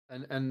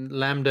And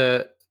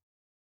Lambda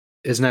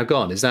is now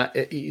gone. Is that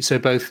so?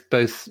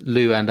 Both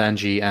Lou and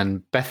Angie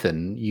and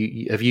Bethan,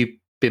 have you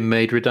been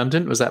made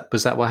redundant? Was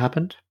that what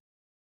happened?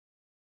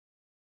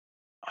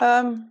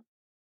 Well,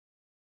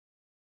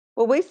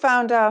 we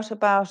found out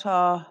about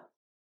our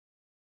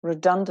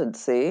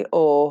redundancy,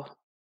 online.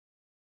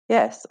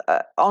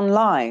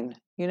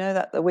 You know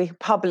that we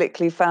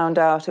publicly found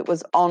out it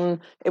was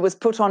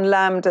put on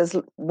Lambda's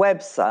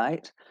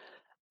website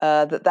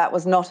that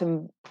was not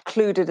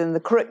included in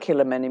the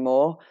curriculum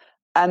anymore,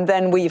 and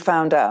then we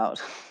found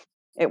out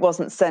it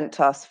wasn't sent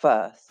to us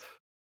first.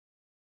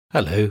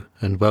 Hello,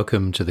 and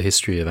welcome to the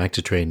history of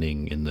actor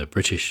training in the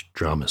British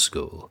Drama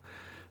School.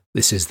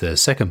 This is the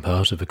second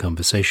part of a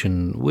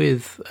conversation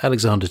with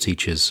Alexander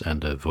teachers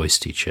and a voice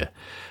teacher.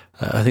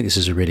 I think this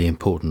is a really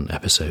important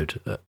episode,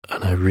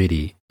 and I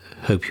really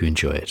hope you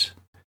enjoy it.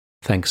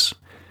 Thanks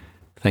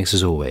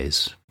as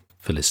always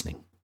for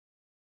listening.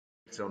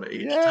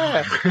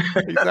 Yeah,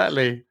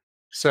 exactly.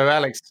 So,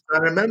 Alex, I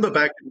remember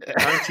back in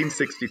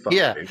 1965.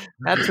 Yeah,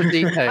 add some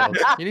details.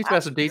 You need to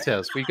add some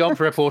details. We'd gone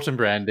for a port and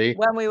brandy.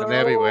 When we were and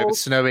there we were. It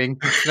was snowing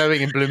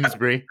in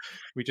Bloomsbury.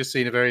 We just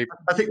seen a very.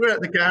 I think we were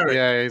at the Garrick.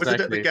 Yeah, exactly.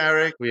 Was it at the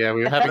Garrick? Yeah,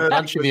 we were having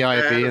lunch in the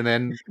Ivy, and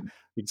then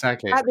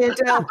exactly. At the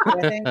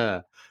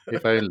Adelphi.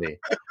 If only.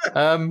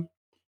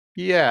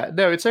 Yeah,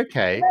 no, it's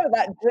okay. You know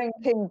that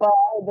drinking bar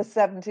in the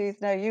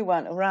 70s? No, you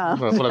weren't around.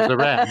 Well, I was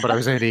around, but I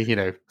was only,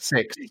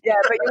 6. Yeah,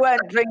 but you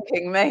weren't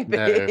drinking,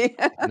 maybe.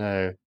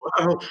 No.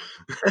 Well,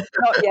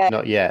 Not yet.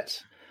 Not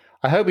yet.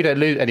 I hope we don't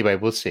lose. Anyway,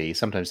 we'll see.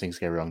 Sometimes things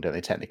go wrong, don't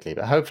they, technically?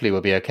 But hopefully we'll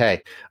be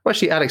okay. Well,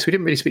 actually, Alex, we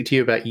didn't really speak to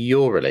you about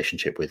your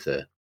relationship with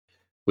the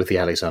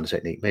Alexander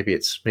technique. Maybe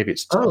it's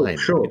time. Oh,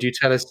 sure. Could you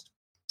tell us?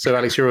 So,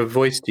 Alex, you're a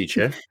voice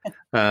teacher.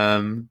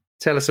 Tell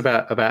us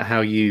about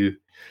how you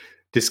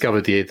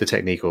discovered the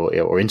technique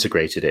or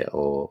integrated it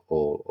or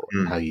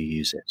how you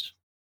use it.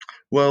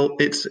 Well,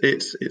 it's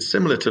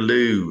similar to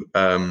Lou.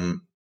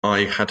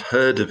 I had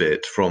heard of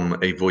it from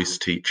a voice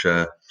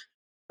teacher.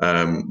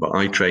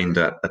 I trained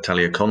at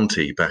Italia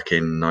Conti back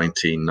in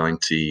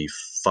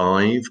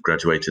 1995,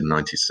 graduated in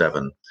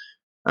 97.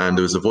 And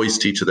there was a voice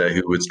teacher there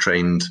who was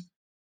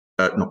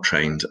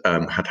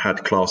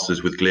had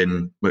classes with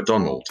Glyn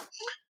MacDonald.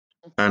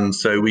 And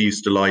so we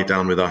used to lie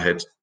down with our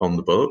heads on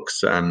the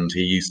books, and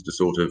he used to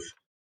sort of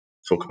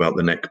talk about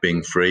the neck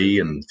being free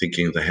and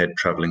thinking of the head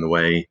traveling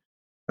away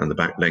and the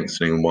back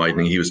lengthening and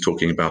widening. He was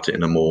talking about it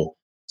in a more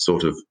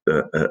sort of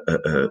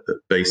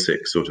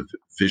basic sort of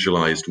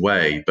visualized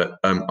way. But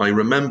I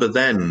remember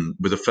then,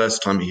 with the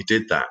first time he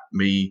did that,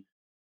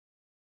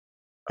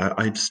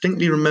 I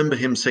distinctly remember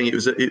him saying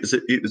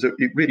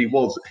it really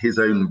was his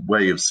own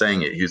way of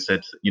saying it. He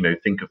said,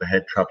 think of the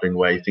head traveling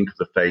away, think of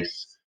the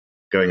face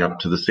going up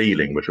to the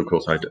ceiling, which of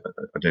course I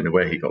don't know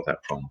where he got that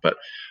from. But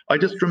I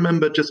just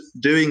remember just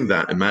doing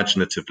that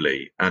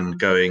imaginatively and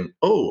going,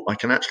 oh, I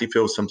can actually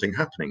feel something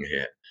happening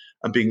here.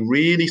 And being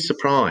really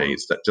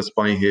surprised that just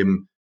by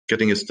him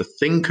getting us to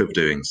think of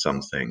doing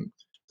something,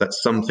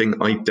 that's something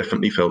I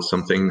definitely felt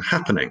something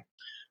happening.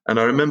 And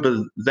I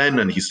remember then,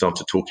 and he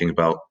started talking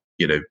about,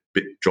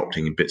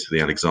 dropping in bits of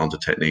the Alexander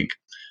technique.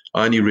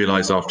 I only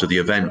realized after the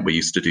event we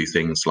used to do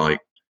things like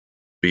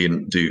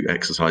do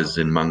exercises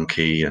in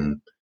monkey and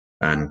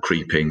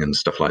creeping and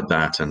stuff like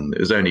that. And it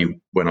was only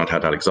when I'd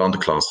had Alexander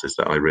classes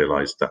that I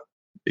realized that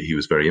he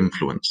was very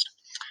influenced.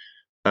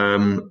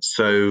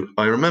 So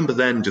I remember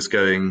then just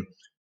going,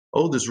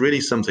 oh, there's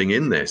really something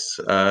in this.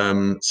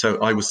 So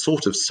I was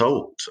sort of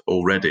sold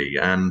already,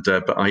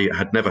 but I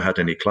had never had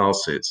any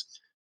classes.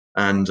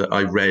 And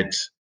I read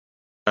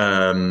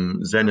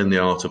Zen and the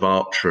Art of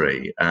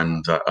Archery,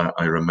 and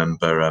I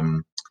remember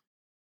an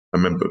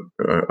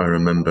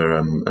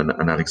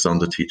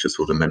Alexander teacher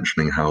sort of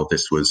mentioning how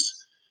it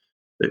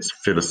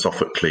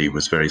philosophically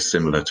was very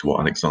similar to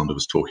what Alexander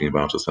was talking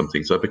about or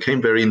something. So I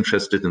became very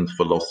interested in the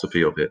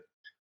philosophy of it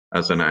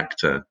as an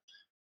actor.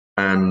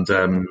 And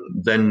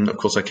then, of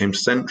course, I came to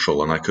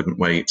Central, and I couldn't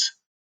wait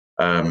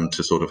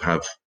to sort of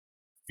have,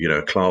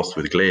 a class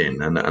with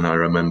Glyn. And I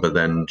remember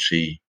then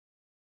she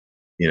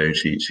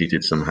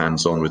did some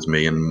hands-on with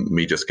me, and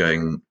me just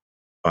going,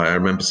 I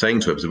remember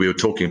saying to her, because we were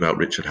talking about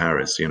Richard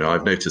Harris,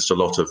 I've noticed a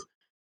lot of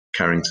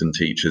Carrington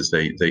teachers,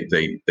 they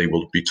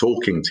will be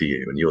talking to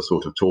you, and you're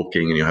sort of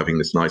talking and you're having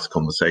this nice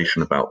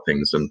conversation about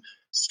things, and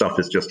stuff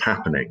is just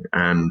happening.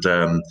 And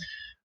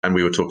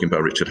we were talking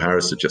about Richard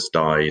Harris had just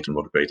died and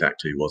what a great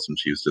actor he was, and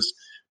she was just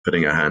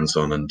putting her hands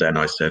on. And then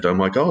I said, oh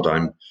my God,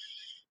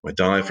 my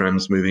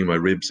diaphragm's moving, my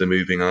ribs are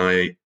moving.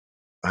 I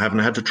haven't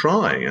had to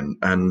try, and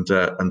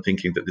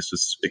thinking that this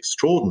was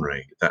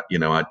extraordinary, that,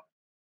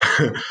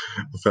 I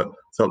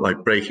felt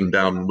like breaking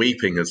down and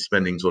weeping as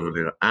spending sort of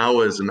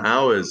hours and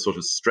hours sort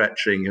of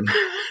stretching and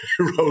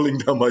rolling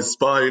down my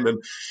spine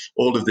and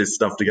all of this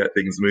stuff to get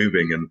things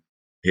moving. And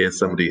here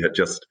somebody had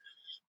just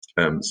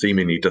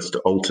seemingly just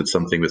altered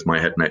something with my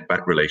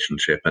head-neck-back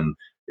relationship, and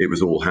it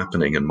was all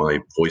happening, and my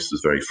voice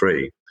was very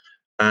free.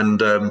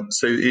 And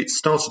so it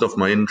started off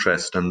my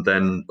interest. And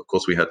then, of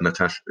course, we had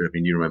Natasha. I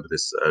mean, you remember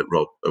this,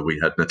 Rob. We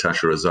had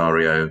Natasha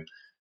Rosario.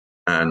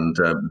 And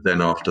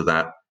then after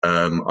that,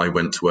 I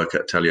went to work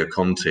at Atelier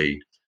Conti.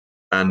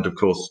 And of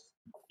course,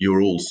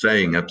 you're all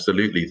saying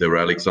absolutely there were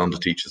Alexander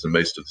teachers in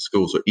most of the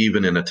schools, or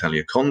even in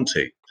Atelier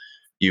Conti.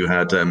 You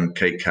had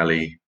Kate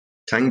Kelly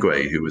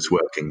Tanguay, who was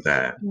working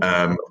there.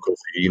 Of course,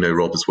 you know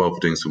Rob as well for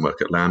doing some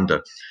work at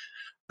Lambda.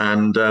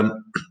 And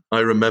I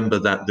remember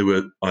that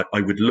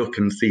I would look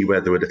and see where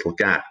there were little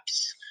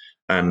gaps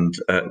and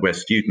where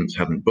students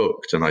hadn't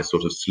booked. And I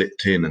sort of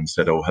slipped in and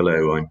said, "Oh,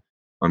 hello,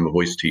 I'm a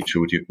voice teacher.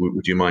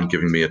 Would you mind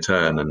giving me a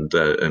turn?"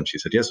 And she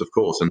said, "Yes, of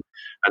course." And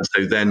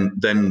so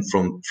then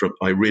from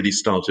I really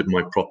started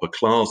my proper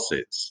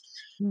classes,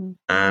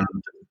 and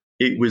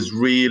it was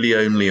really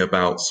only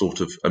about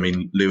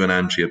Lou and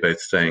Angie are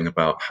both saying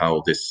about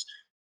how this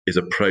is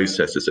a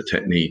process, it's a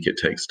technique, it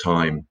takes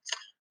time.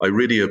 I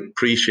really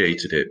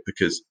appreciated it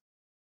because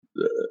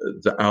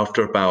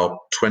after about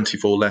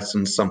 24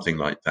 lessons, something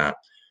like that,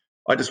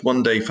 I just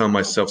one day found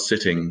myself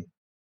sitting.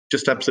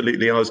 Just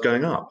absolutely, I was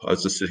going up. I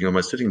was just sitting on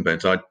my sitting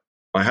bench. I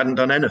hadn't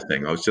done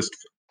anything. I was just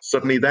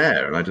suddenly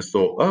there, and I just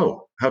thought,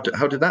 "Oh, how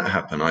did that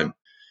happen?"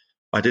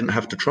 I didn't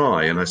have to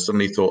try, and I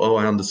suddenly thought, "Oh,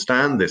 I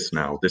understand this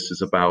now. This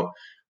is about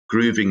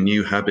grooving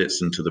new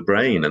habits into the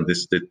brain, and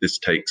this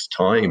takes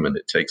time, and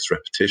it takes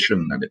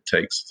repetition, and it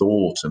takes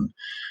thought, and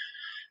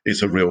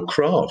it's a real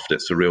craft.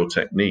 It's a real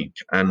technique."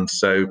 And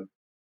so,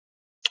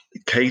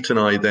 Kate and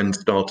I then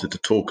started to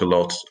talk a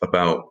lot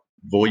about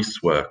voice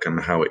work and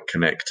how it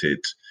connected.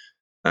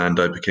 And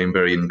I became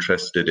very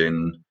interested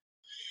in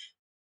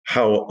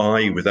how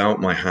I,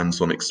 without my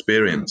hands-on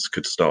experience,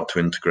 could start to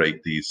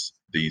integrate these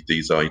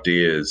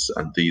ideas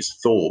and these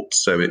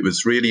thoughts. So it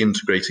was really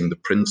integrating the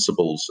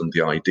principles and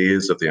the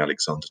ideas of the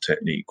Alexander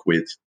technique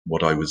with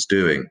what I was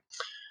doing.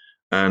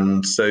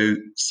 And so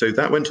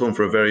that went on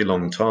for a very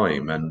long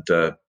time, and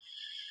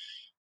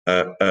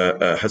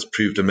has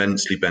proved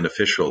immensely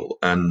beneficial.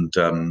 And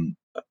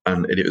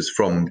it was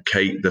from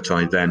Kate that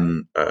I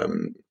then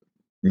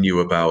knew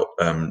about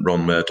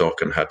Ron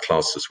Murdoch and had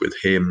classes with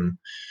him.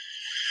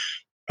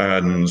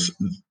 And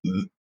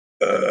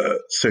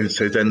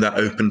so then that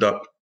opened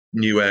up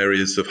new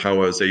areas of how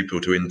I was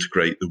able to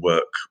integrate the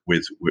work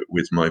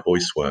with my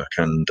voice work.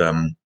 And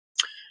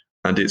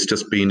it's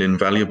just been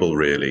invaluable,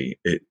 really.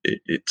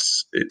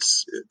 It's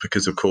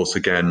because, of course,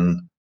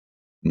 again,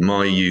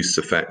 my use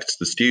affects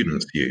the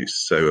students'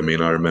 use. So,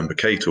 I remember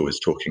Kate always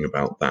talking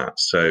about that.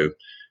 So,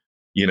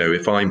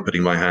 if I'm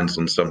putting my hands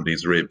on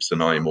somebody's ribs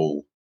and I'm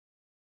all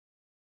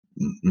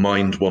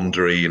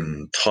mind-wandery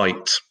and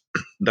tight,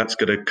 that's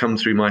going to come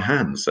through my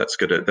hands. That's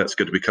going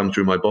to become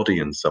through my body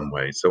in some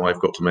way. So I've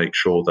got to make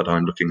sure that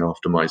I'm looking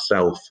after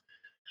myself.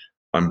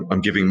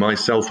 I'm giving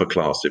myself a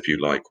class, if you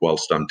like,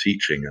 whilst I'm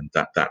teaching, and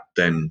that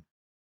then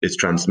is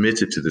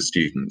transmitted to the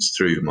students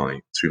through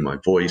my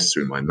voice,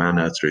 through my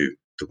manner, through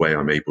the way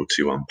I'm able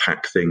to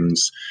unpack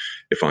things.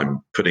 If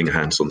I'm putting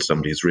hands on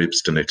somebody's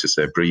ribs to notice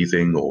their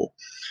breathing, or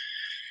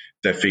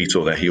their feet,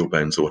 or their heel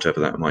bones, or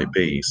whatever that might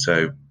be.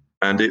 So,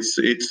 and it's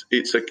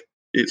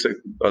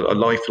a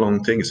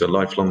lifelong thing. It's a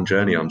lifelong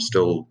journey. I'm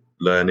still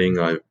learning.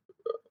 I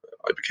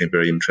became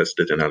very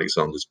interested in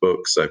Alexander's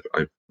books.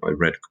 I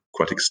read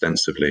quite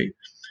extensively,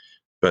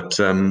 but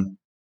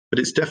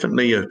it's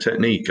definitely a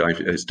technique.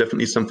 It's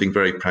definitely something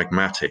very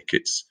pragmatic.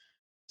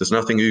 There's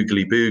nothing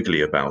oogly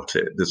boogly about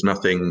it. There's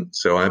nothing.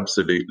 So I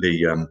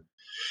absolutely,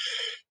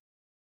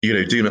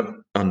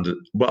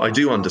 I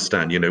do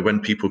understand. When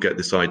people get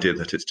this idea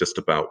that it's just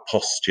about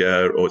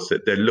posture, or it's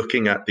that they're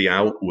looking at the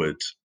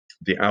outward.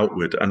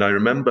 And I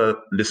remember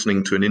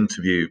listening to an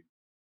interview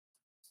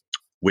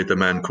with a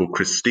man called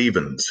Chris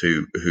Stevens,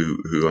 who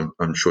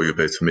I'm sure you're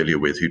both familiar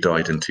with, who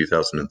died in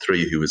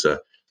 2003, who was a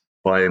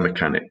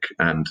biomechanic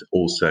and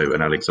also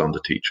an Alexander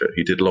teacher.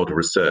 He did a lot of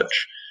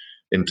research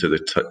into the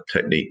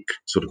technique,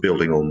 sort of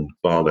building on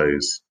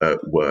Barlow's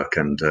work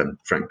and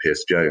Frank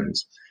Pierce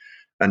Jones.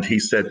 And he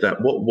said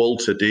that what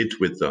Walter did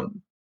with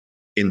them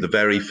in the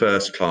very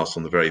first class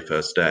on the very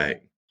first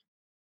day,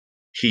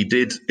 he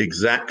did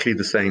exactly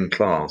the same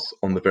class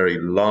on the very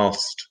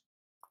last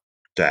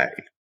day.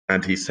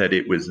 And he said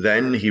it was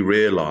then he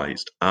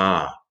realized,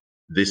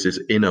 this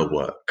is inner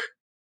work.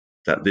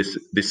 That this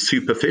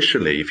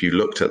superficially, if you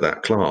looked at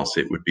that class,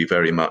 it would be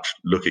very much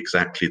look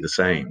exactly the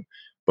same.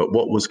 But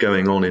what was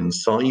going on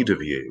inside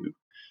of you,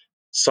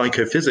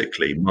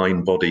 psychophysically,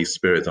 mind, body,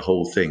 spirit, the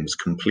whole thing's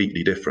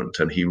completely different.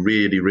 And he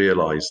really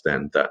realized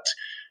then that,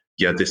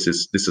 this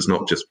is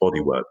not just body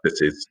work. This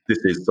is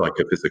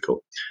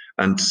psychophysical.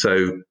 And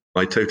so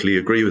I totally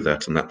agree with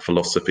that. And that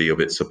philosophy of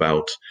it's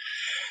about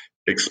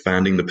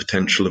expanding the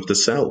potential of the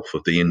self,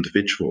 of the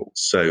individual.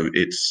 So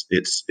it's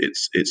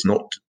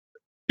not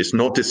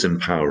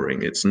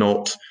disempowering. It's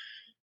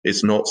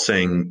not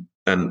saying,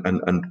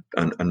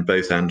 and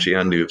both Angie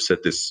and Lou have said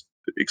this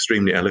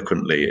extremely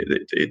eloquently.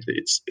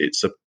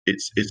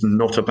 It's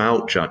not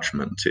about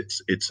judgment.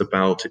 It's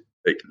about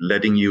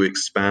letting you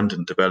expand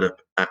and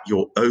develop at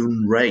your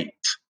own rate.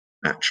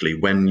 Actually,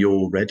 when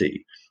you're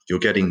ready, you're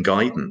getting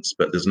guidance,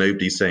 but there's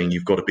nobody saying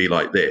you've got to be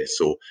like this,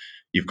 or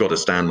you've got to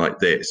stand like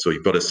this, or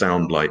you've got to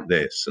sound like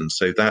this. And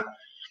so that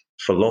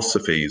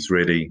philosophy has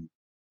really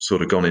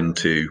sort of gone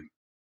into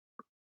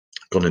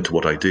gone into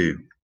what I do.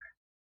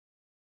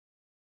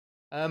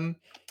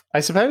 I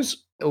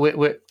suppose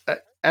we're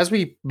as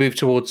we move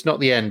towards not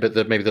the end, but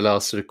maybe the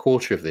last sort of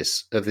quarter of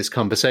this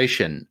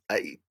conversation.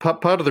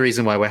 Part of the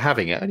reason why we're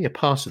having it, only a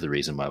part of the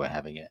reason why we're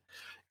having it,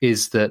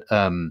 is that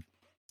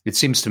it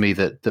seems to me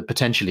that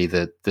potentially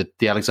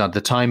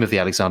the time of the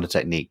Alexander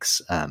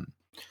techniques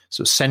sort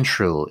of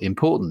central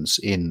importance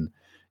in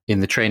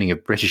the training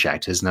of British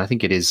actors, and I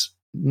think it is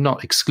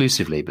not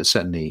exclusively, but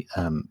certainly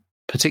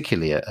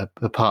particularly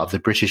a part of the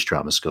British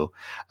drama school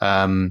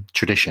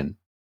tradition.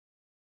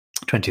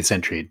 20th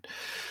century,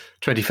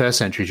 21st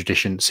century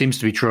tradition seems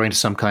to be drawing to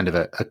some kind of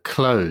a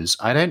close.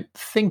 I don't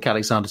think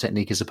Alexander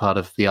technique is a part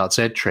of the arts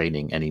ed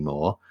training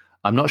anymore.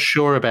 I'm not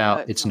sure about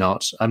No, it's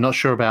not. I'm not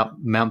sure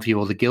about Mountview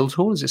or the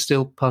Guildhall. Is it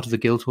still part of the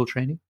Guildhall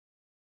training?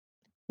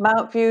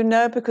 Mountview,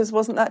 no, because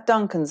wasn't that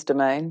Duncan's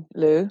domain,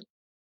 Lou?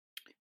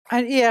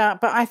 Yeah,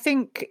 but I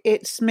think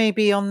it's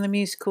maybe on the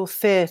musical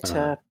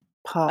theatre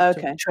part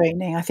of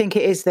training. I think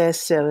it is there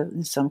still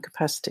in some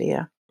capacity,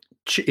 yeah.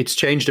 It's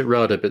changed at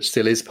RADA, but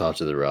still is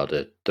part of the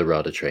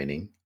RADA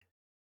training.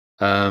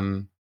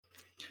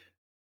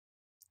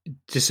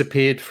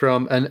 Disappeared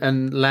from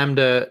and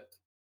LAMDA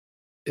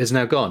is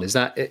now gone. Is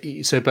that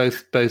so?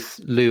 Both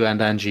Lou and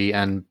Angie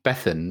and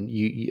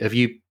Bethan, have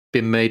you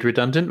been made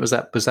redundant? Was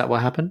that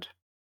what happened?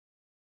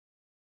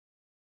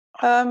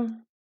 Well,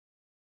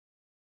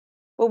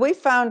 we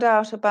found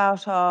out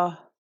about our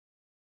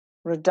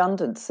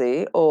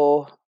redundancy,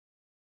 online.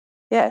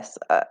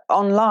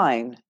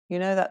 You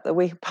know that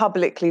we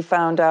publicly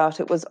found out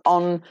it was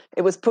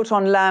put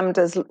on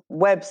LAMDA's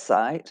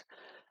website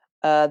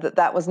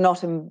that was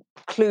not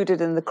included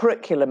in the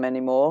curriculum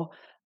anymore,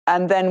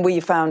 and then we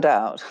found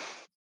out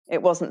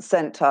it wasn't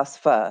sent to us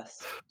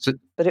first,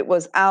 but it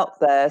was out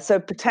there. So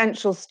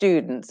potential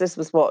students, this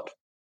was what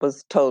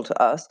was told to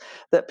us,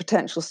 that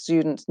potential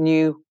students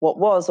knew what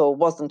was or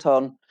wasn't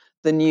on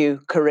the new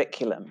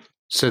curriculum.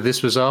 So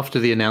this was after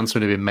the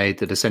announcement had been made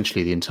that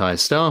essentially the entire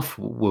staff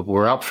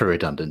were up for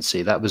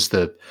redundancy. That was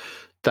the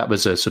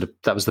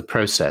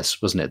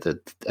process, wasn't it?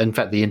 That in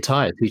fact the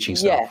entire teaching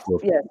staff.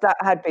 Yes, that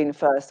had been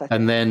first. I think.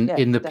 And then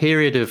in the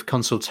period of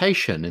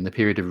consultation, in the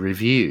period of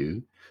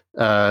review,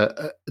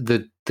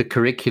 the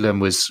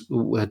curriculum was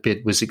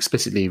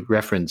explicitly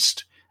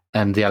referenced,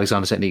 and the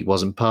Alexander technique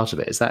wasn't part of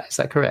it. Is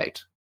that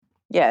correct?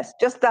 Yes,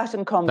 just that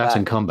and combat. That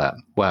and combat.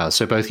 Wow.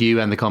 So both you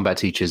and the combat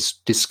teachers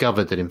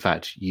discovered that, in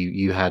fact,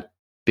 you had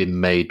been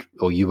made,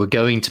 or you were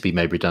going to be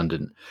made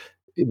redundant,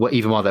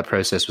 even while that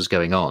process was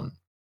going on.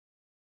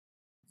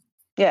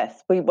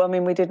 Yes. We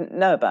didn't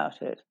know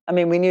about it. I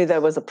mean, we knew there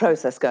was a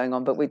process going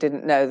on, but we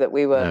didn't know that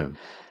we were... No.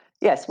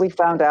 Yes, we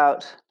found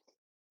out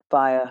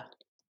via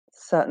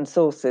certain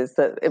sources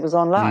that it was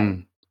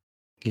online.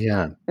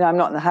 Yeah. I'm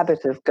not in the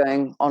habit of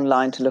going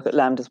online to look at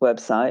LAMDA's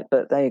website,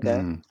 but there you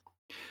go.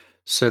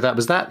 So that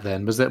was that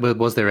then.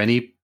 Was there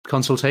any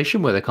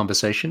consultation? Were there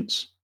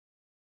conversations?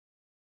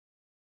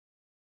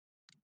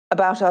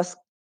 About us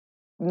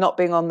not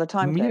being on the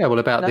timetable? Yeah, well,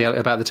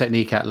 about the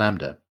technique at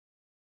LAMDA.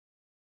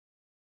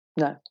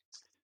 No.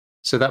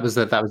 So that was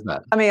that.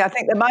 I mean, I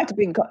think there might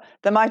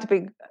have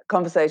been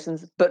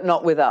conversations, but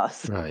not with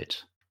us. Right.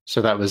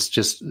 So that was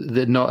just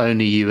not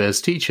only you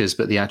as teachers,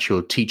 but the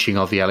actual teaching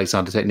of the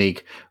Alexander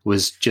technique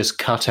was just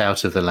cut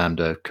out of the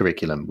LAMDA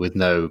curriculum with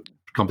no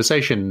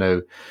conversation.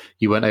 No,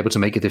 you weren't able to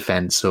make a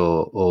defense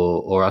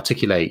or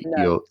articulate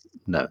your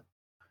no.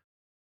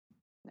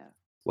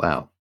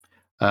 Wow.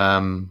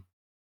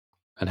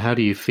 And how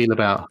do you feel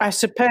about? I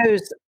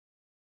suppose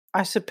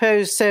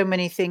so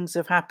many things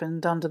have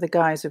happened under the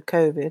guise of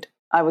COVID.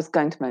 I was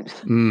going to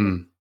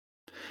mention.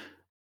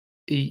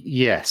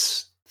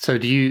 Yes. So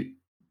do you?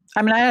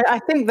 I mean, I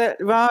think that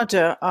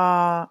RADA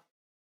are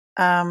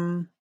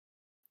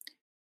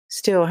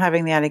still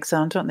having the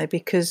Alexander, aren't they?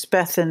 Because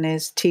Bethan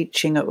is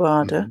teaching at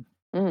RADA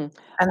and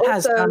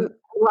has done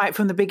right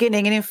from the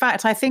beginning. And in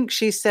fact, I think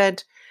she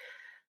said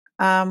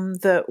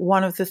that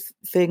one of the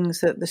things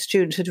that the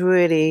students had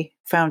really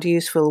found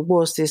useful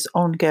was this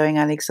ongoing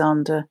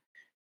Alexander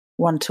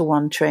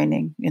one-to-one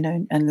training,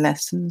 and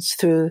lessons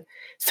through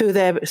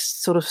their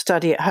sort of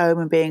study at home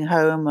and being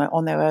home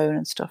on their own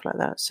and stuff like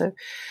that.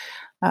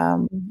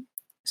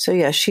 So,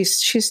 yeah,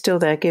 she's still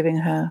there giving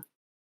her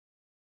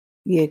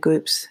year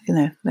groups,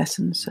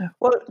 lessons. So,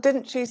 well,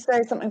 didn't she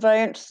say something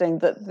very interesting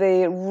that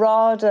the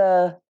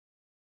RADA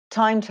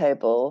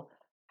timetable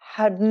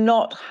had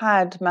not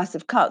had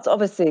massive cuts?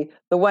 Obviously,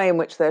 the way in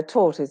which they're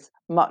taught is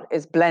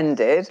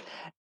blended,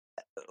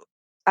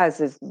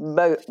 as is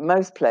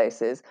most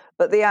places,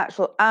 but the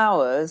actual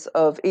hours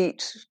of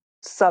each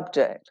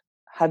subject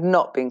had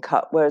not been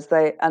cut, whereas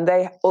they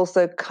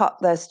also cut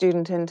their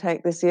student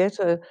intake this year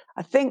to,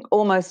 I think,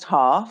 almost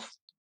half.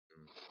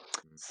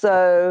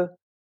 So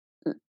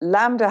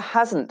LAMDA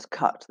hasn't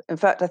cut. In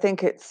fact, I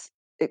think it's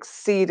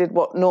exceeded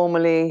what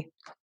normally,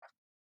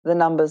 the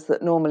numbers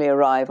that normally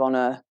arrive on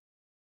a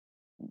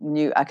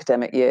new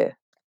academic year.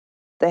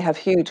 They have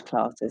huge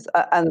classes,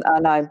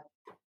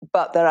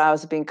 but their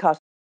hours have been cut.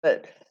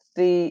 But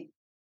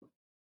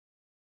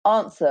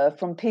answer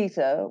from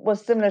Peter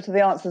was similar to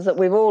the answers that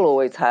we've all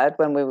always had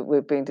when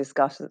we've been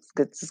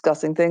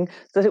discussing things,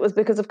 that it was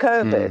because of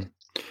COVID.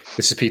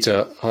 This is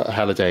Peter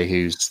Halliday,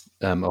 who's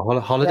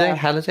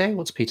Halliday?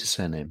 What's Peter's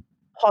surname?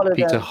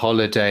 Holiday. Peter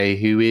Holiday,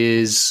 who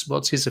is,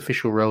 what's his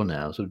official role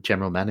now? Sort of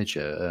general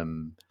manager,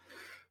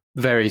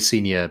 very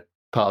senior,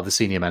 part of the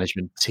senior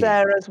management team.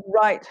 Sarah's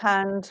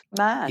right-hand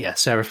man. Yeah,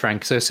 Sarah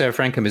Frank. So Sarah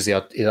Frankham is the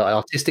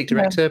artistic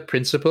director,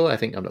 principal. I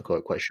think, I'm not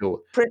quite sure.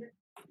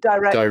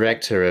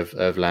 Director of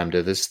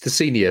LAMDA. There's the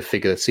senior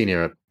figure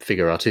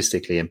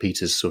artistically, and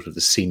Peter's sort of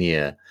the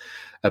senior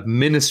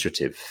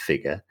administrative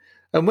figure.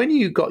 And when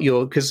you got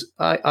because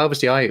I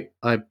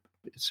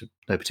it's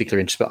no particular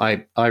interest, but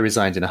I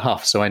resigned in a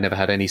huff, so I never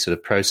had any sort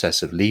of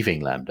process of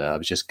leaving LAMDA. I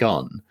was just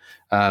gone.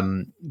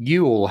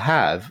 You all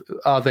have.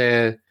 Are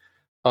there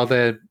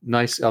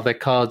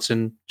cards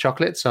and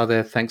chocolates? Are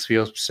there thanks for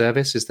your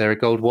service? Is there a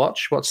gold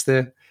watch? What's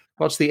the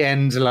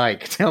end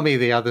like? Tell me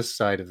the other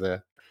side of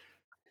the.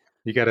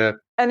 You get an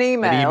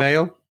email. An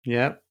email,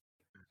 yeah.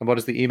 And what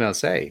does the email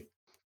say?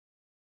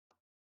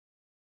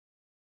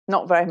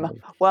 Not very much.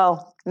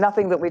 Well,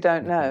 nothing that we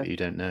don't know. You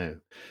don't know.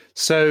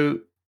 So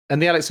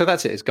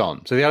that's it. It's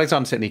gone. So the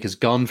Alexander Technique has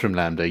gone from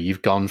LAMDA.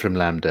 You've gone from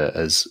LAMDA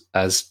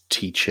as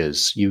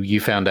teachers. You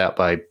found out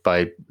by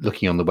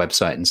looking on the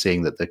website and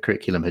seeing that the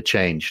curriculum had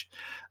changed.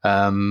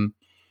 What's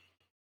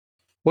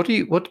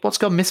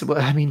gone missing?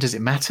 I mean, does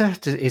it matter?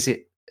 Is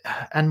it?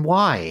 And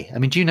why? I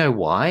mean, do you know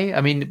why?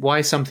 I mean,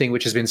 why something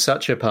which has been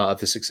such a part of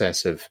the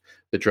success of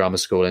the drama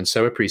school and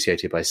so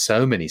appreciated by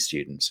so many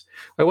students?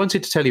 I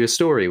wanted to tell you a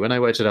story. When I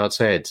worked at Arts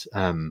Ed,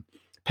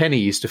 Penny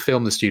used to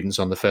film the students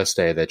on the first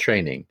day of their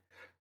training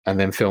and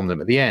then film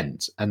them at the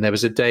end. And there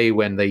was a day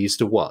when they used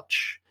to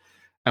watch.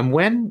 And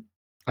when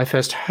I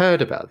first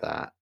heard about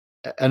that,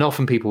 and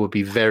often people would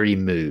be very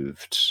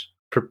moved,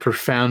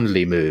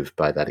 profoundly moved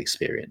by that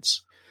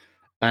experience.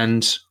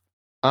 And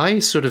I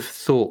sort of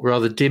thought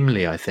rather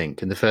dimly, I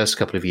think, in the first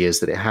couple of years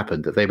that it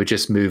happened, that they were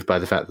just moved by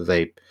the fact that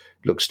they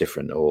looked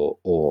different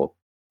or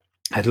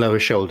had lower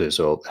shoulders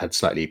or had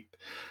slightly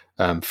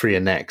freer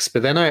necks.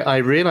 But then I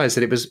realized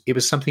that it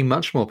was something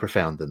much more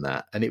profound than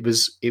that. And it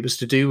was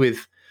to do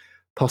with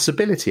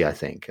possibility, I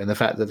think, and the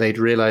fact that they'd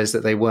realized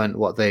that they weren't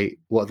what they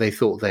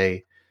thought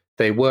they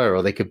were,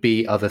 or they could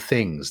be other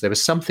things. There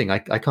was something, I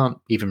can't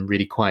even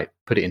really quite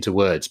put it into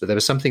words, but there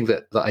was something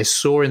that I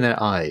saw in their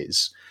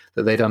eyes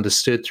that they'd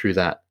understood through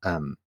that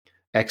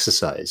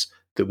exercise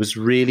that was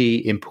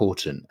really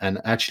important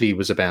and actually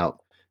was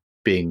about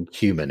being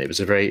human. It was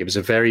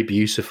a very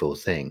beautiful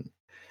thing.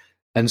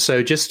 And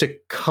so just to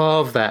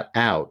carve that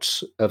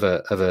out of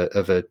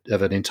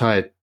an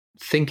entire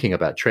thinking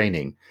about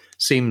training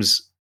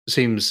seems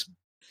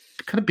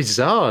kind of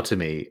bizarre to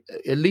me,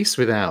 at least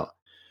without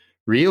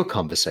real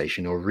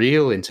conversation or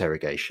real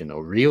interrogation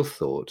or real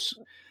thoughts.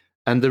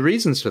 And the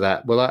reasons for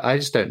that, well, I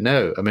just don't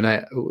know. I mean,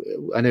 I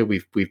know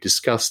we've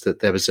discussed that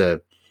there was a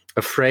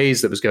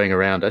phrase that was going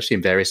around actually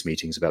in various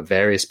meetings about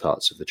various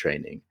parts of the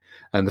training.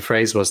 And the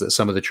phrase was that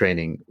some of the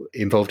training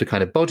involved a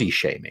kind of body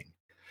shaming,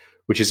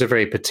 which is a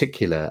very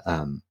particular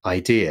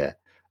idea.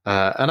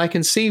 And I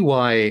can see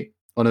why,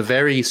 on a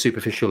very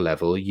superficial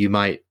level, you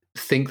might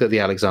think that the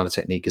Alexander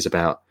Technique is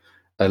about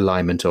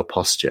alignment or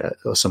posture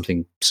or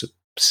something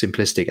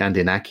simplistic and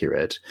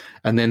inaccurate,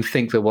 and then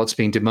think that what's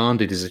being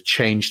demanded is a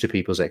change to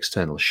people's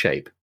external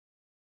shape.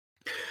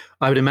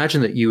 I would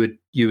imagine that you would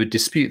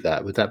dispute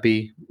that. Would that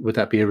be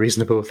a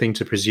reasonable thing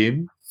to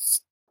presume?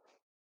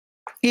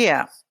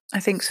 Yeah,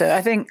 I think so.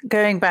 I think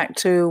going back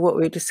to what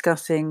we were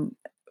discussing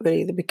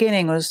really at the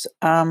beginning was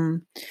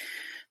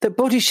that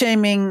body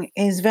shaming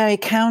is very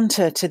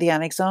counter to the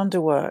Alexander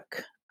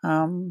work.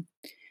 And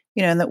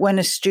that when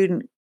a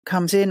student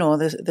comes in or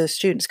the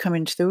students come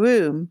into the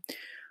room,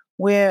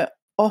 we're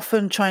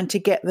often trying to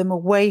get them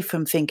away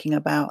from thinking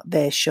about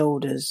their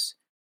shoulders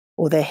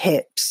or their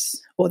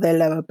hips or their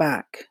lower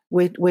back.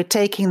 We're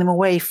taking them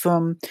away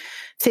from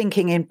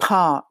thinking in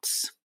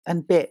parts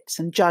and bits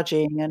and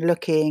judging and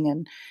looking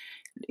and,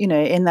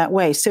 in that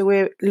way. So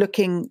we're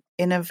looking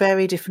in a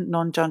very different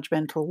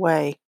non-judgmental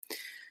way.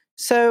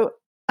 So,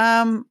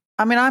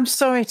 I'm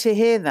sorry to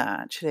hear that,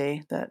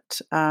 actually,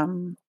 that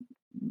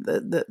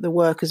the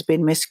work has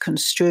been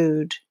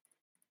misconstrued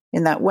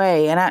in that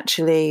way. And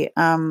actually,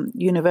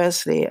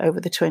 universally,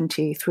 over the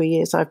 23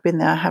 years I've been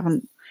there, I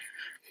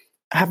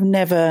have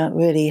never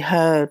really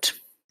heard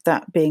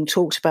that being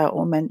talked about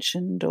or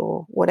mentioned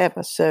or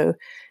whatever. So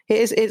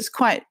it's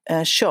quite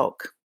a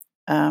shock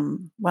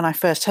when I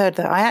first heard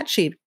that. I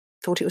actually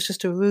thought it was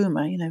just a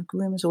rumor.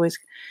 Rumors always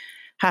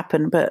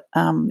happen, but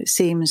it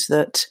seems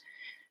that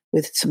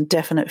with some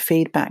definite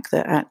feedback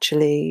that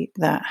actually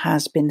that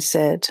has been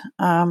said.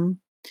 And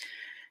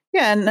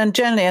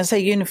generally, I say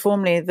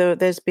uniformly,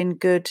 there's been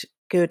good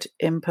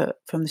input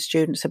from the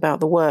students about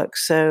the work.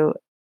 So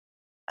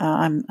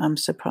I'm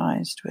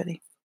surprised,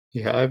 really.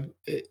 Yeah, I've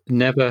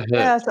never heard.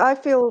 Yes, I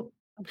feel.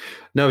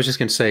 No, I was just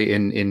going to say,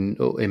 in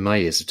my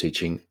years of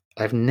teaching,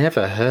 I've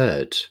never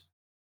heard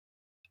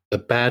a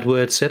bad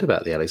word said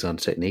about the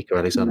Alexander Technique or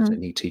Alexander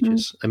Technique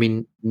teachers. I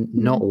mean,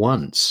 not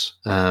once.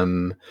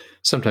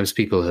 Sometimes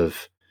people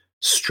have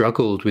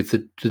struggled with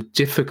the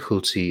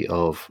difficulty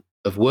of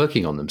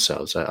working on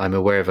themselves. I'm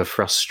aware of a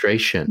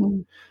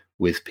frustration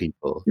with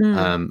people,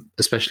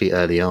 especially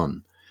early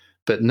on.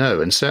 But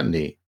no, and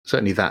certainly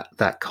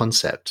that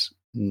concept,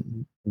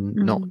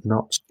 not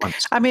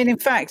once. I mean, in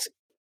fact,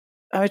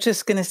 I was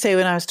just going to say,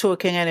 when I was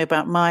talking earlier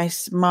about my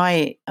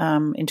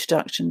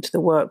introduction to the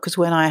work, because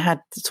when I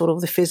had sort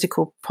of the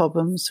physical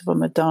problems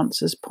from a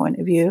dancer's point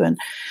of view, and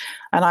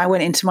I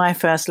went into my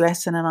first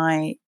lesson,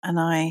 and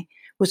I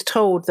was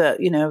told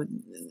that, you know,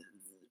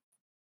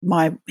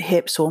 my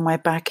hips or my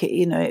back,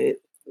 you know,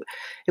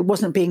 it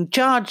wasn't being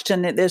judged,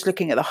 and they was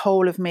looking at the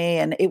whole of me,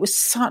 and it was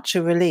such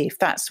a relief.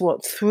 That's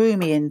what threw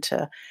me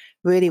into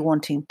really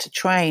wanting to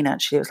train.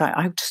 Actually, it was like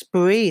I just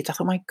breathed. I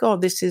thought, my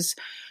God, this is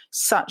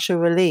such a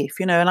relief,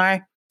 you know.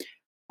 And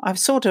I've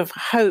sort of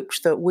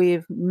hoped that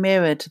we've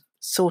mirrored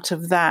sort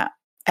of that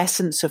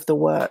essence of the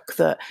work,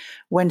 that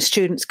when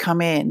students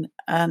come in,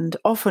 and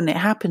often it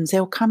happens,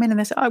 they'll come in and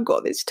they say, I've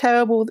got this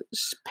terrible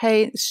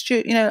pain,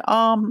 you know,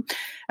 arm,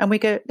 and we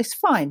go, it's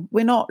fine.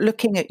 We're not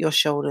looking at your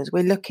shoulders.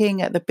 We're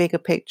looking at the bigger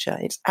picture.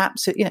 It's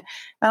absolutely, you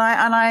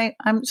know,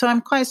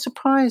 I'm quite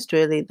surprised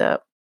really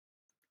that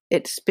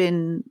it's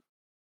been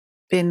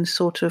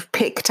sort of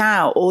picked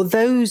out, or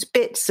those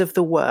bits of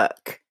the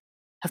work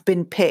have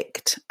been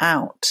picked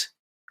out,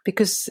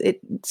 because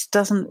it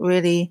doesn't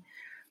really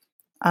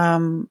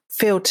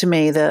feel to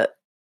me that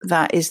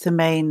is the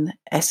main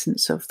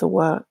essence of the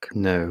work.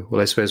 No.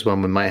 Well, I suppose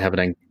one might have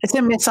it's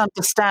a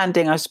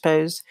misunderstanding, I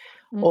suppose,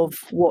 of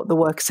what the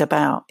work is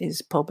about,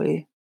 is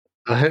probably.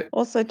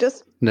 Also,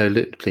 just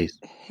please.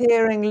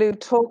 Hearing Lou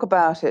talk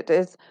about it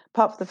is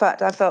part of the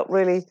fact I felt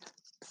really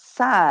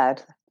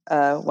sad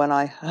when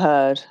I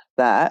heard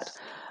that.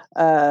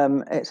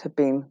 It had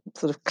been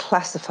sort of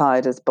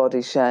classified as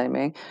body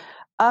shaming.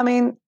 I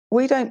mean,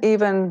 we don't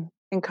even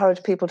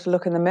encourage people to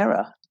look in the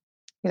mirror.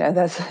 You know,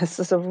 this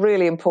is a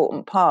really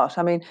important part.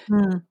 I mean,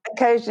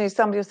 occasionally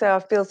somebody will say,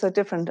 I feel so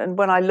different. And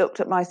when I looked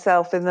at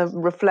myself in the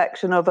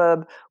reflection of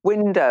a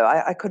window,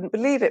 I couldn't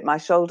believe it. My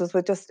shoulders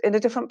were just in a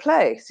different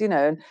place, you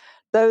know, and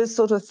those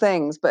sort of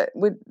things. But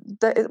we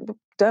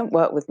don't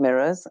work with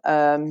mirrors,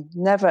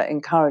 never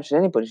encouraged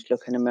anybody to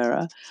look in a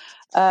mirror.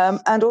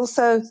 And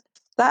also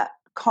that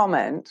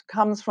comment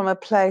comes from a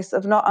place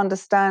of not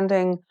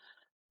understanding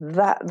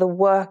that the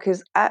work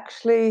is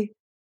actually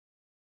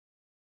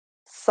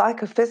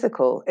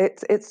psychophysical.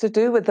 It's to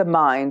do with the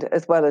mind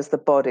as well as the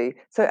body.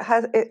 So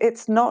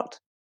it's not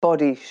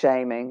body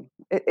shaming.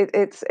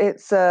 It's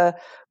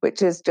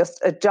which is just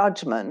a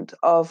judgment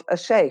of a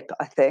shape.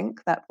 I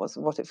think that was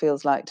what it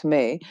feels like to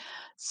me.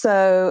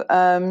 So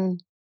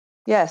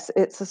yes,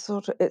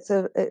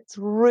 it's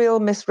real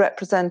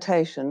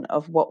misrepresentation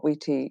of what we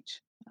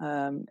teach,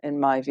 in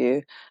my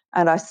view,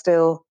 and I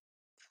still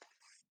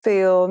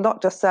feel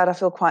not just sad, I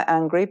feel quite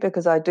angry,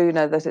 because I do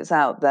know that it's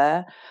out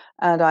there,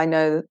 and I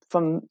know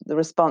from the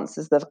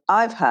responses that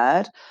I've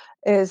had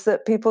is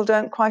that people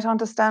don't quite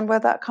understand where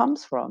that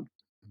comes from,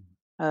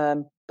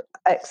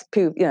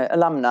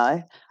 alumni,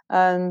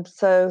 and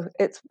so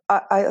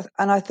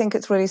I think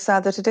it's really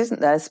sad that it isn't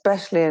there,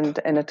 especially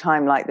in a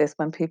time like this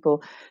when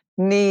people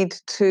need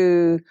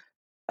to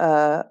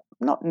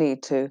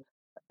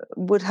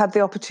would have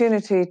the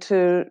opportunity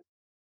to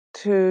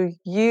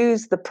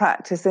use the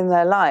practice in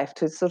their life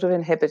to sort of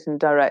inhibit and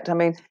direct. I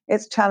mean,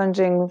 it's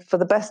challenging for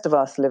the best of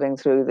us living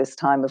through this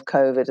time of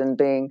COVID and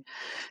being,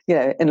 you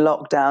know, in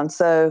lockdown.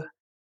 So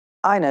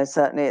I know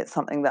certainly it's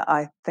something that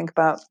I think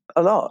about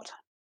a lot,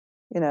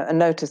 you know, and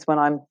notice when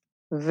I'm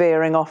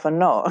veering off and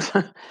not.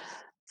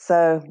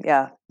 So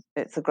yeah,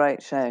 it's a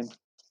great shame.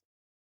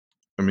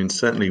 I mean,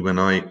 certainly when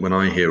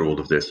I hear all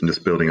of this, and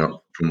just building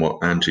up from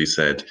what Angie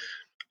said,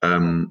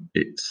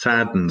 it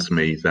saddens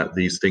me that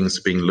these things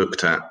are being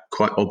looked at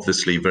quite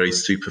obviously very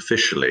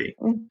superficially.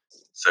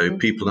 So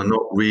people are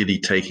not really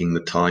taking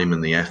the time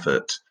and the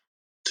effort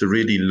to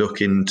really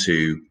look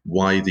into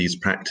why these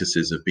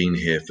practices have been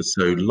here for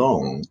so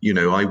long. You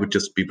know, I would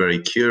just be very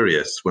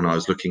curious when I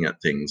was looking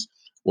at things.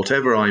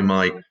 Whatever I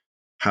might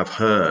have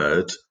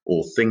heard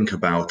or think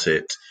about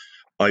it,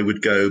 I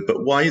would go,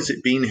 but why has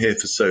it been here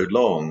for so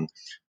long?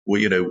 Well,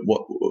 you know,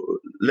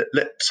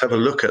 let's have a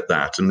look at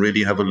that and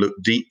really have a look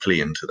deeply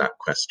into that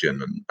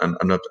question.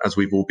 And as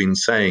we've all been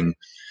saying,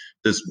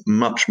 there's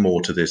much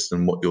more to this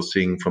than what you're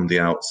seeing from the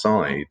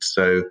outside.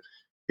 So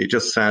it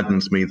just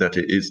saddens me that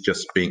it is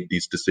just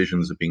these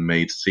decisions are being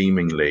made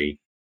seemingly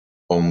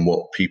on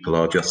what people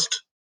are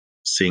just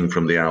seeing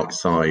from the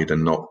outside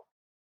and not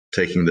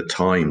taking the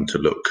time to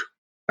look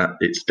at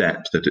its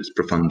depth, at its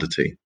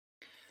profundity.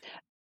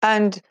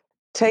 And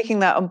taking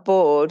that on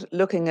board,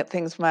 looking at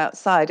things from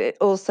outside, it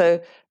also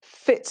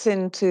fits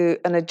into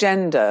an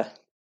agenda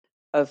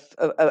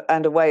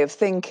and a way of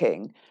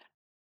thinking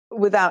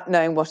without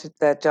knowing what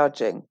they're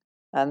judging.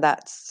 And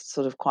that's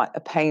sort of quite a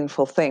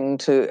painful thing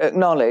to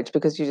acknowledge,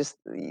 because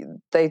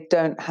they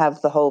don't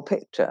have the whole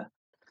picture.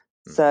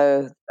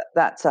 So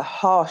that's a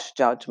harsh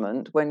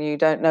judgment when you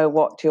don't know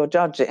what you're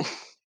judging.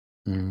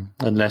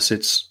 Unless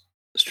it's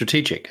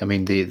strategic. I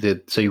mean,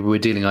 so we're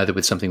dealing either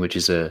with something which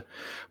is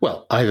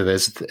either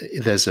there's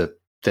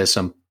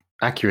some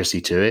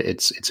accuracy to it.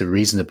 It's a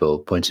reasonable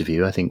point of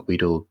view. I think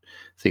we'd all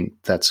think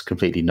that's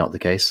completely not the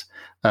case,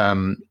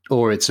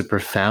 or it's a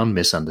profound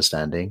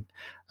misunderstanding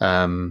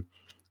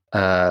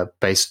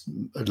based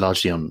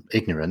largely on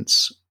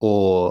ignorance,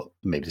 or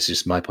maybe this is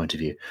just my point of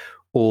view.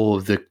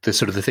 Or the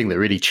sort of the thing that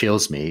really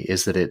chills me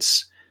is that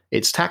it's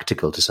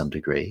tactical to some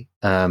degree,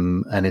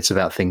 and it's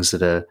about things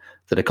that are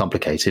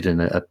complicated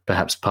and are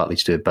perhaps partly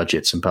to do with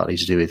budgets and partly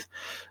to do with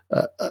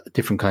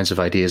different kinds of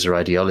ideas or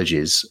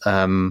ideologies.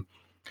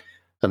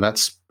 And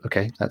that's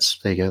okay.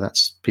 There you go.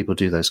 That's people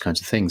do those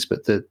kinds of things.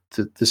 But the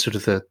sort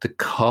of the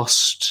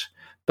cost,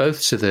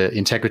 both to the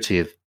integrity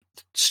of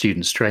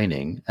students'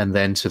 training and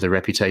then to the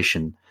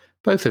reputation,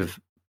 both of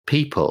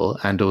people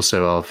and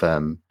also of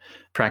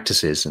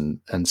practices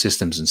and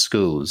systems and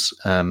schools,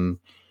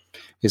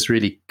 is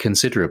really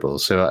considerable.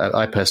 So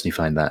I personally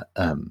find that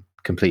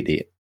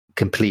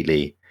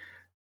completely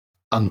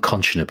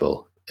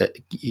unconscionable.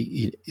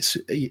 It's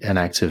an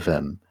act of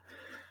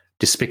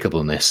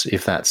despicableness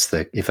if that's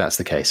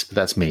the case. But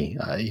that's me,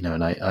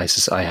 and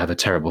I have a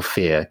terrible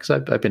fear, because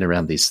I've been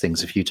around these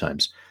things a few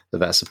times,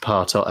 that's a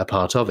part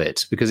of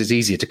it, because it's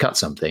easier to cut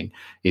something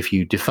if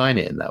you define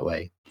it in that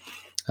way.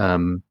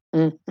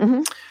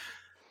 Mm-hmm.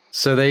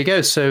 So there you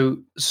go. So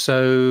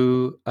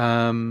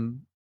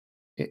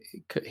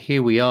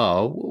here we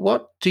are.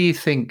 What do you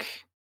think?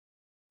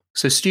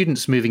 So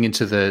students moving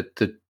into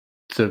the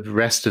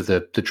rest of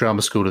the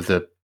drama school of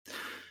the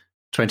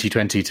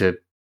 2020 to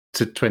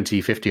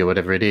 2050 or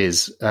whatever it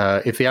is,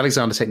 if the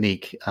Alexander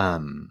Technique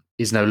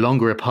is no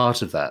longer a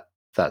part of that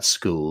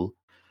school,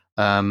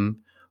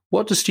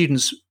 what do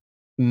students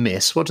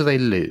miss? What do they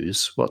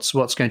lose? What's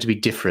going to be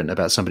different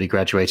about somebody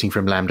graduating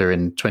from LAMDA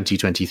in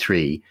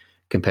 2023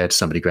 compared to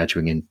somebody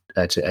graduating in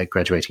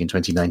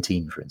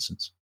 2019, for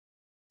instance?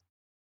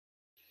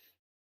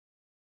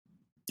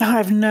 I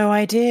have no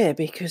idea,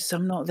 because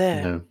I'm not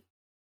there.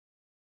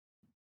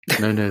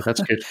 No,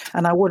 that's good.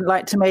 And I wouldn't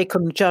like to make a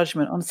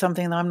judgment on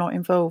something that I'm not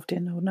involved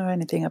in or know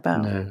anything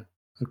about. No.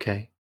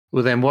 Okay.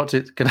 Well, then, what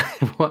did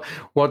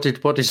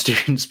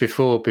students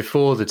before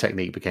the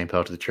technique became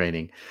part of the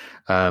training?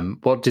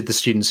 What did the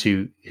students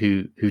who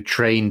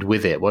trained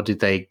with it? What did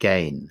they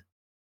gain?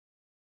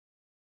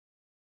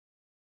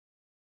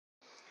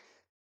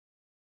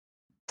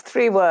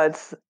 3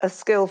 words: a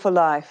skill for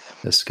life.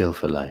 A skill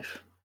for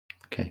life.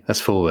 Okay,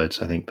 that's 4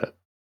 words, I think, but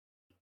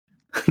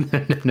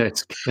no,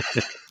 it's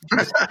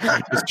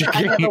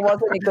I never was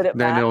any good at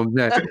math.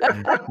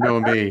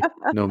 Nor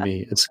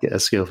me. A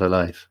skill for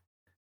life.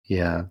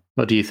 Yeah.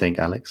 What do you think,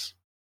 Alex?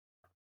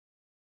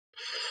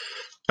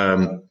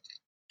 I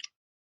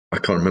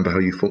can't remember how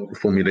you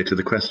formulated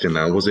the question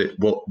now. Was it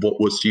what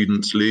would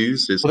students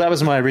lose? Well, that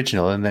was my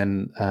original, and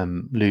then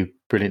Lou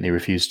brilliantly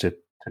refused to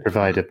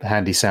provide a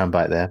handy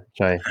soundbite there,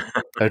 which I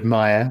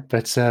admire.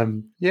 But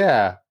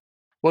yeah,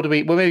 what do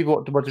we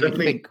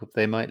think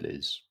they might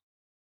lose?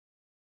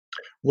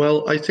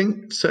 Well, I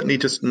think certainly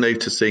just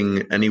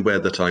noticing anywhere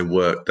that I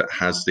work that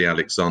has the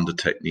Alexander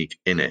Technique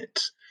in it,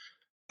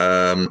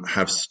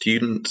 have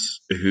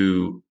students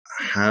who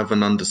have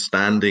an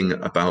understanding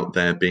about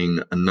there being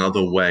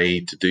another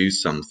way to do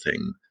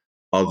something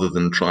other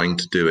than trying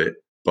to do it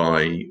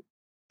by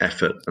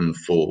effort and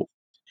force,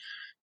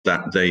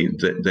 that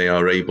they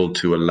are able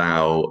to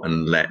allow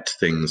and let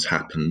things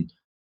happen,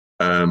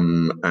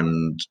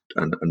 and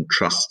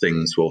trust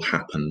things will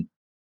happen,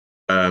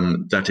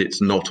 that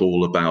it's not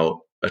all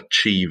about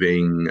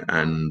achieving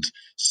and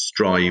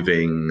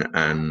striving,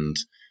 and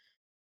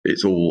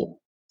it's all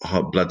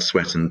blood,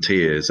 sweat and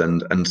tears,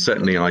 and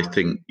certainly I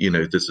think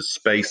there's a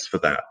space for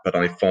that. But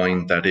I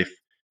find that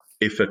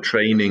if a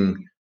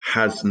training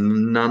has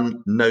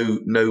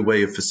no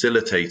way of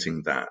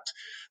facilitating that,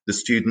 the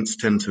students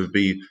tend to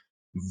be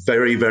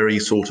very, very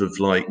sort of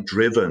like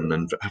driven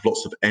and have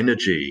lots of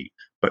energy,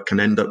 but can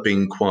end up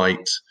being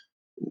quite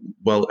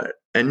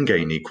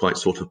endgamey, quite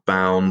sort of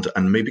bound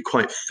and maybe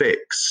quite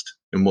fixed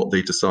in what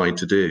they decide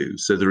to do.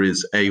 So there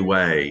is a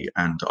way,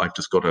 and I've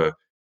just got to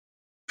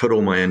put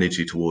all my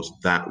energy towards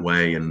that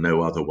way and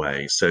no other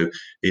way. So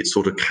it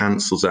sort of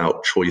cancels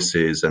out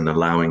choices and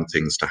allowing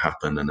things to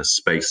happen, and a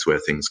space where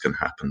things can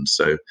happen.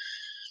 So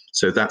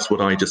that's what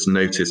I just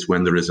notice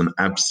when there is an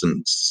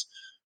absence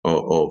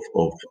of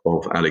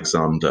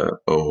Alexander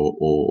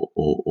or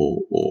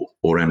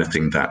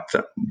anything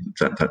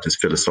that is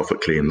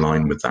philosophically in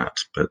line with that.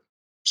 But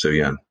so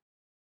yeah.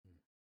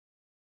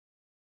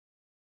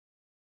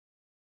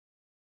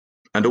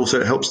 And also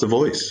it helps the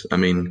voice. I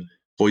mean,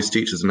 voice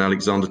teachers and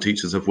Alexander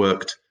teachers have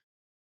worked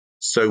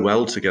so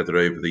well together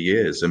over the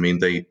years. I mean,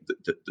 the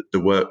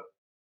work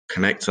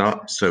connects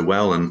up so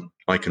well, and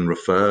I can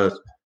refer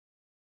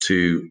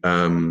to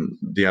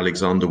the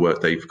Alexander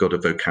work. They've got a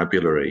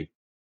vocabulary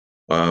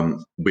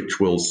which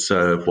will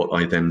serve what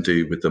I then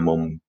do with them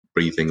on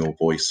breathing or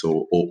voice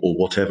or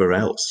whatever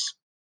else.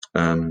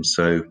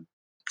 So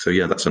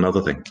yeah, that's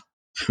another thing.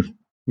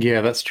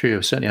 Yeah, that's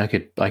true.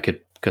 Certainly, I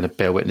could kind of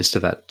bear witness to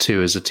that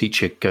too as a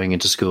teacher going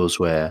into schools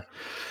where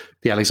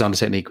the Alexander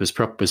technique was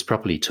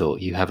properly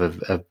taught. You have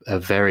a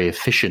very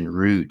efficient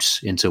route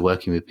into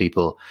working with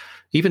people,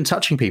 even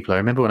touching people. I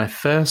remember when I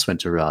first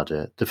went to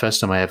RADA, the first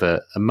time I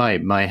ever,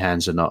 my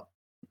hands are not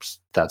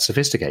that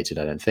sophisticated,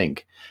 I don't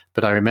think,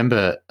 but I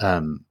remember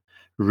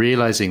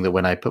realizing that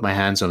when I put my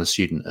hands on a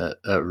student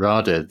at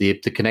RADA, the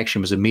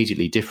connection was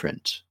immediately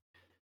different.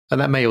 And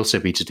that may also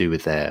be to do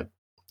with their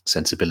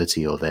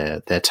sensibility or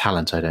their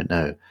talent, I don't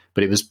know.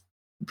 But it was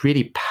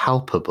really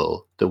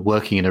palpable that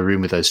working in a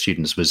room with those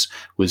students was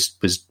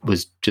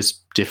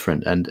just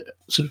different and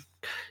sort of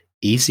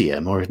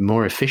easier,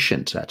 more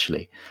efficient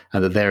actually,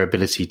 and that their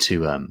ability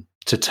to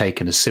take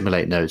and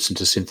assimilate notes and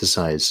to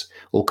synthesize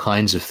all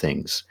kinds of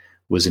things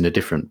was in a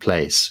different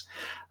place.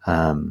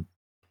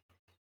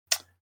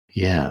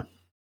 Yeah.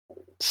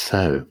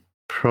 So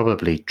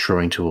probably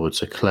drawing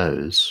towards a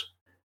close.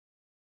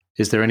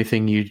 Is there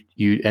anything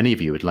any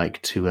of you would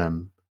like to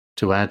add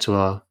to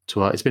our?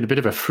 It's been a bit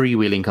of a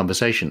freewheeling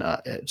conversation.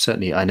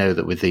 Certainly, I know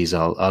that with these,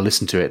 I'll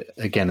listen to it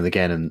again and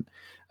again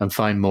and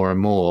find more and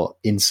more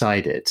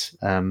inside it.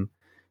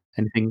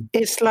 Anything?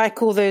 It's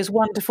like all those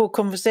wonderful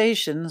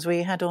conversations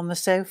we had on the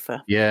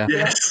sofa. Yeah.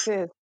 Yes.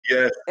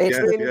 Yes. It's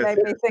really made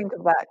me think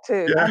of that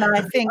too. Yeah. And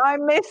I think I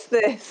miss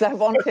this. I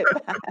want it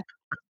back.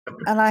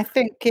 And I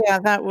think,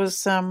 that was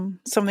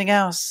something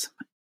else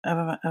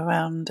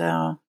around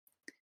our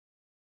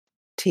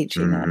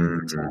teaching at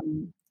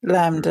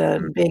LAMDA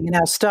and being in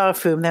our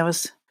staff room. There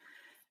was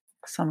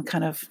some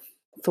kind of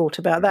thought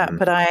about that,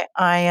 but I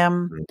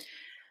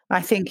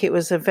think it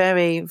was a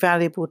very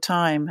valuable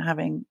time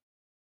having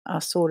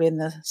us all in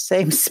the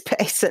same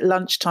space at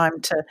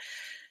lunchtime to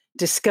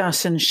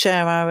discuss and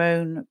share our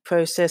own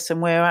process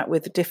and where we're at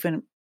with the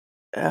different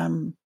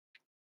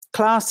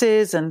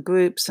classes and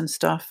groups and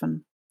stuff,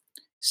 and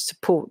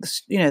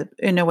support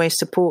in a way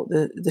support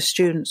the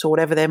students or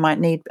whatever they might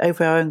need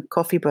over our own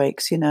coffee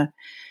breaks.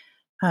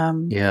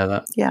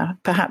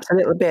 Perhaps a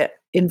little bit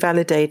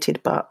invalidated,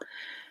 but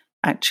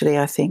actually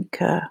I think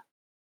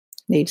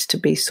needs to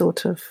be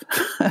sort of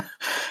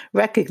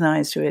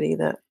recognized, really,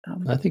 that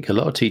I think a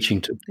lot of teaching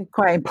took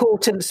quite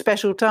important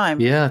special time.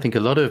 Yeah, I think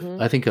a lot of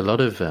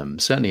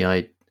certainly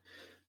I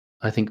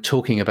think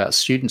talking about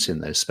students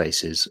in those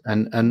spaces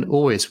and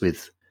always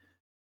with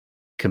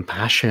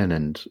compassion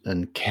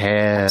and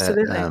care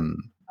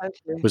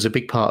was a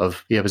big part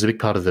of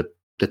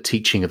the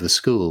teaching of the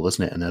school,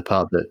 wasn't it? And a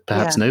part that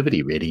perhaps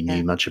nobody really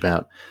knew much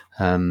about,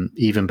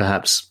 even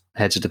perhaps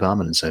heads of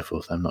department and so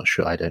forth. I'm not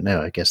sure. I don't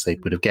know. I guess they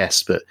would have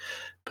guessed, but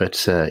we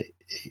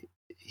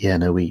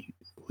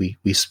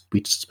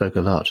spoke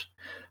a lot.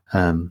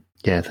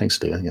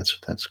 Thanks, Lou. I think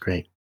that's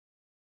great.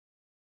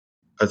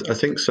 I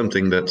think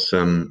something that's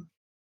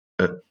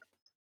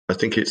I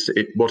think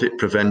what it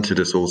prevented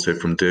us also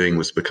from doing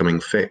was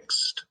becoming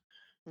fixed.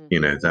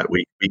 That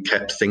we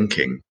kept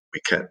thinking, we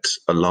kept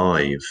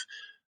alive.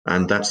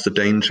 And that's the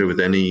danger with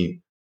any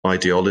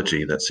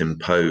ideology that's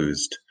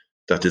imposed,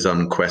 that is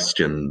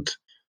unquestioned,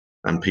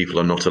 and people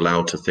are not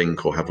allowed to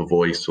think or have a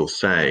voice or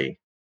say,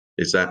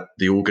 is that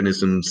the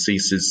organism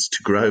ceases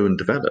to grow and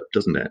develop,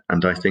 doesn't it?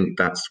 And I think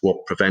that's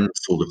what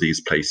prevents all of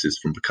these places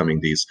from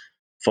becoming these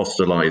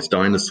fossilized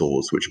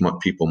dinosaurs, which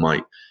people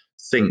might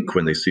think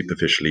when they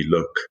superficially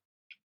look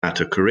at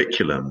a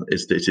curriculum,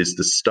 is that it is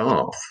the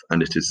staff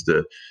and it is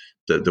the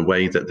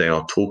way that they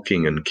are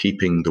talking and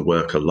keeping the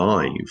work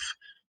alive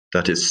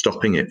that is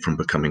stopping it from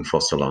becoming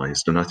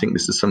fossilized. And I think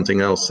this is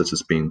something else that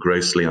has been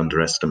grossly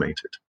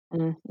underestimated.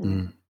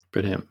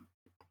 Brilliant.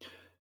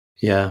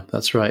 Yeah,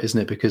 that's right,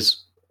 isn't it?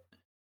 Because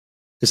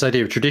this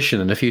idea of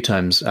tradition, and a few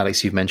times,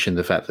 Alex, you've mentioned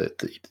the fact that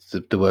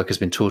the work has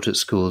been taught at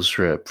schools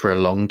for a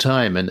long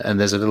time, and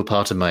there's a little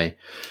part of my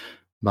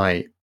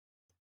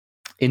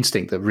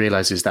instinct that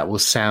realizes that will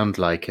sound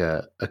like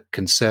a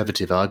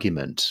conservative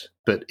argument,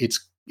 but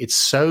it's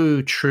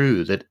so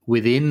true that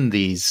within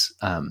these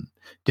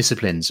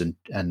disciplines and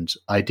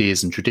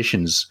ideas and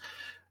traditions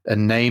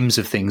and names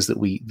of things that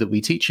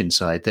we teach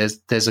inside,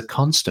 there's a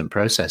constant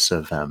process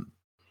of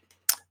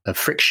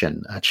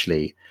friction,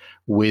 actually,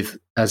 with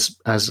as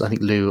I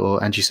think Lou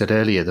or Angie said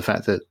earlier, the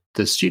fact that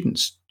the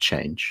students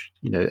change,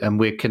 and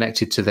we're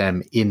connected to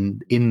them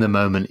in the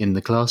moment in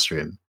the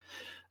classroom,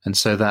 and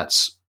so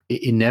that's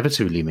it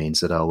inevitably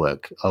means that our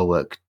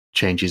work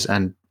changes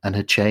and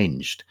had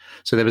changed.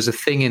 So there was a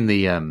thing in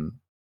the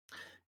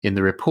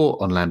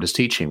report on LAMDA's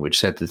teaching which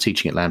said the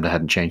teaching at LAMDA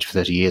hadn't changed for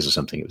 30 years or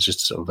something. It was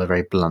just sort of a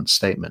very blunt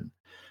statement,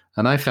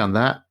 and I found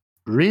that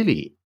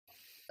really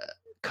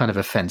kind of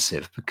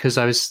offensive, because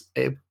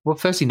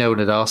firstly, no one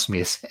had asked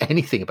me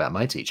anything about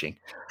my teaching,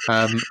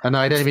 and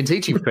I'd only been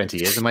teaching for 20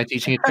 years, and my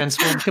teaching had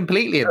transformed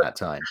completely in that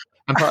time,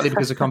 and partly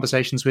because of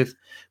conversations with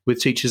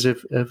teachers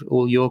of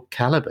all your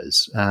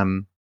calibers. I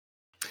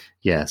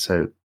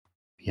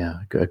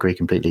agree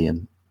completely.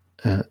 And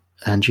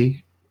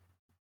Angie?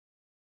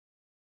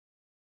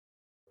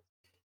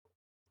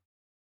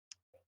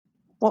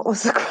 What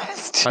was the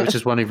question? I was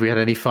just wondering if we had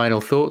any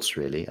final thoughts,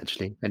 really,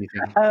 actually.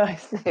 Anything? Oh, I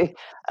see.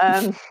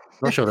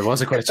 Not sure there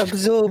was a question.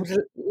 Absorbed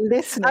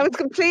listening. I was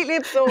completely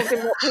absorbed in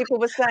what people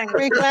were saying.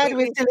 We're glad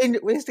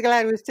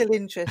we're still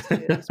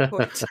interested at this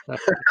point.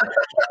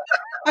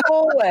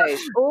 Always.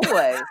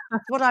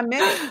 That's what I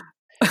meant.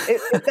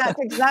 That's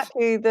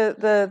exactly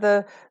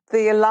the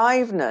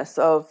aliveness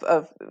of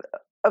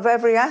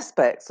every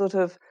aspect, sort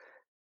of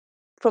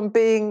from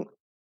being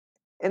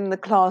in the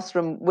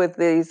classroom with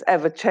these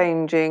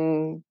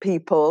ever-changing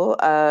people,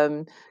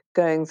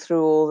 going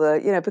through all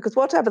the, because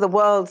whatever the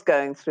world's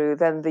going through,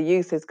 then the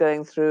youth is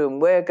going through,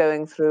 and we're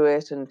going through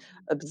it, and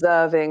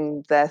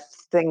observing their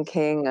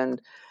thinking.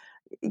 And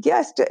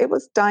yes, it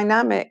was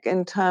dynamic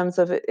in terms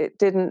of it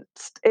didn't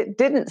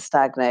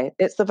stagnate.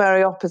 It's the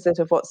very opposite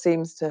of what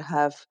seems to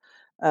have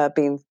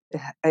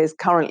is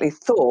currently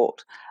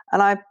thought.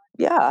 And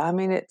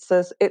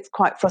it's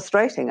quite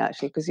frustrating,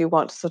 actually, because you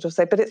want to sort of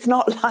say, but it's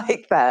not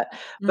like that.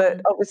 Mm-hmm.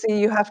 But obviously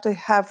you have to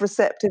have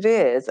receptive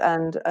ears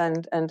and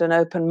an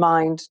open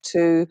mind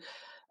to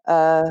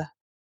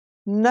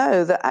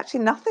know that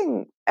actually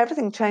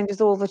everything changes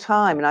all the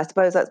time. And I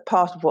suppose that's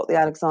part of what the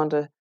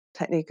Alexander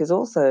technique is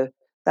also.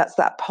 That's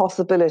that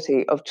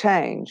possibility of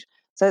change.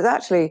 So it's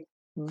actually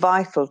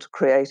vital to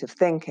creative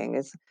thinking.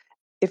 Is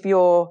if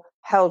you're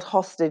held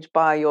hostage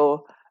by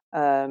your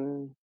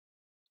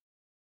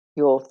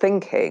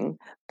thinking,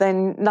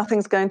 then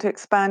nothing's going to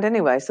expand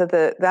anyway. So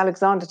the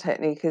Alexander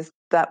technique is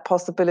that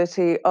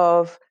possibility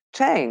of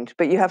change,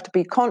 but you have to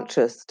be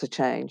conscious to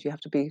change. You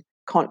have to be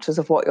conscious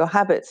of what your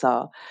habits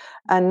are.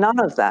 And none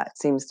of that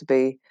seems to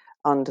be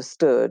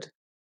understood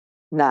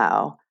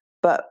now,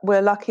 but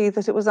we're lucky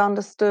that it was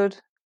understood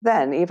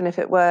then, even if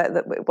it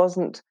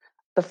wasn't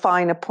the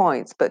finer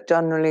points, but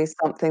generally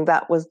something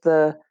that was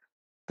the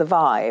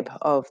vibe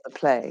of the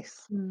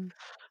place.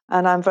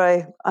 And I'm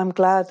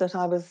glad that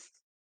I was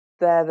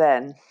there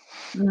then.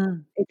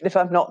 Even if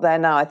I'm not there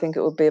now, I think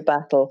it would be a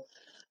battle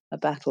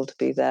to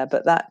be there.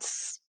 But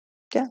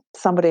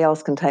somebody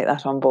else can take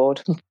that on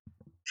board.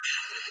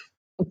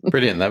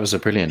 Brilliant. That was a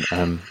brilliant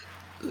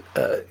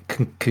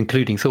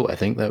concluding thought. I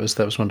think that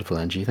was wonderful,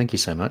 Angie. Thank you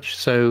so much.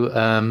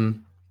 So,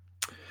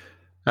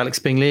 Alex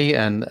Bingley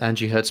and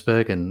Angie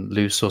Hertzberg and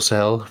Lou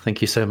Sorcel, thank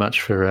you so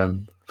much for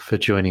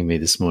joining me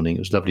this morning. It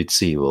was lovely to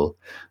see you all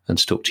and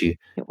to talk to you.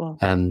 It was.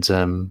 And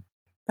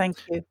thank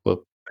you.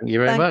 Well, thank you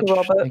very much. Thank you,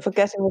 Robert, for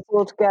getting us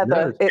all together.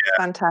 No, it's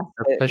fantastic.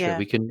 A pleasure. Yeah.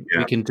 We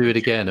can do it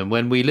again. And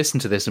when we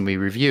listen to this and we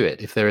review it,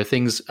 if there are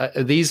things,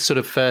 these sort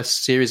of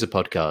first series of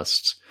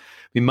podcasts,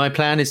 my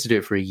plan is to do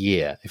it for a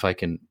year if I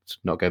can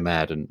not go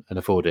mad and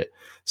afford it.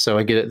 So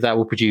I get it. That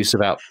will produce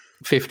about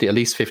 50, at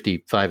least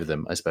 55 of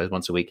them, I suppose,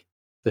 once a week.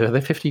 There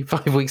are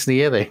 55 weeks in the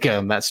year. There you go.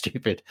 I'm that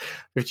stupid.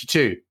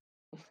 52.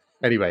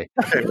 Anyway,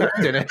 okay, we're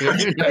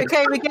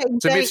getting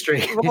it's a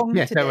mystery.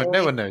 Yeah,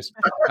 no one knows.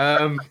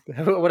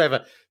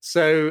 Whatever.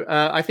 So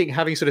I think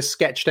having sort of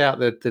sketched out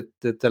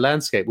the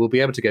landscape, we'll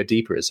be able to go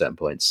deeper at certain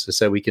points.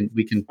 So we can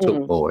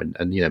talk more,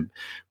 and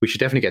we should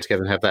definitely get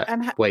together and have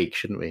that wake,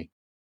 shouldn't we?